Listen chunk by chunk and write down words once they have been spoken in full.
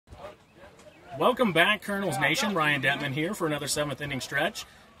Welcome back, Colonels Nation. Ryan Detman here for another seventh inning stretch.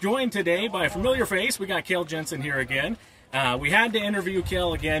 Joined today by a familiar face. We got Kale Jensen here again. We had to interview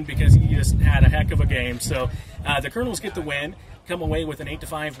Kale again because he just had a heck of a game. So the Colonels get the win, come away with an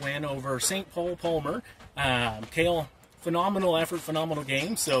 8-5 win over St. Paul Palmer. Kale, phenomenal effort, phenomenal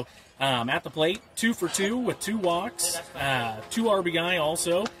game. So at the plate, 2 for 2 with 2 walks, 2 RBI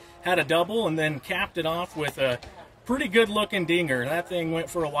also, had a double, and then capped it off with a pretty good-looking dinger. That thing went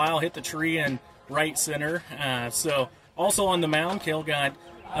for a while, hit the tree in right center. So also on the mound, Kale got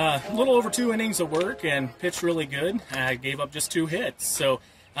a little over 2 innings of work and pitched really good. Gave up just 2 hits. So,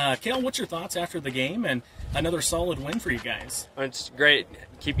 Kale, what's your thoughts after the game and another solid win for you guys? It's great.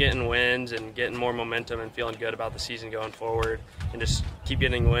 Keep getting wins and getting more momentum and feeling good about the season going forward. And just keep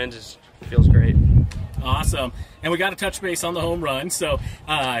getting wins. It feels great. Awesome. And we got to touch base on the home run. So,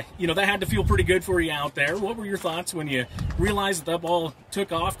 you know, that had to feel pretty good for you out there. What were your thoughts when you realized that ball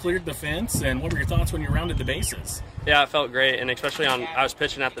took off, cleared the fence, and what were your thoughts when you rounded the bases? Yeah, it felt great, and especially I was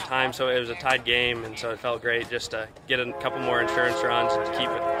pitching at the time, so it was a tied game, and so it felt great just to get a couple more insurance runs and to keep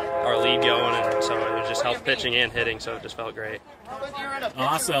our lead going, and so it was just helped pitching and hitting, so it just felt great.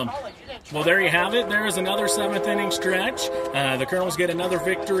 Awesome. Well, there you have it. There is another 7th inning stretch. The Colonels get another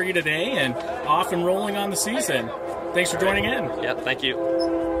victory today and off and rolling on the season. Thanks for joining in. Yeah, thank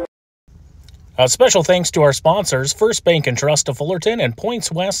you. A special thanks to our sponsors, First Bank and Trust of Fullerton and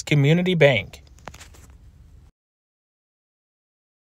Points West Community Bank.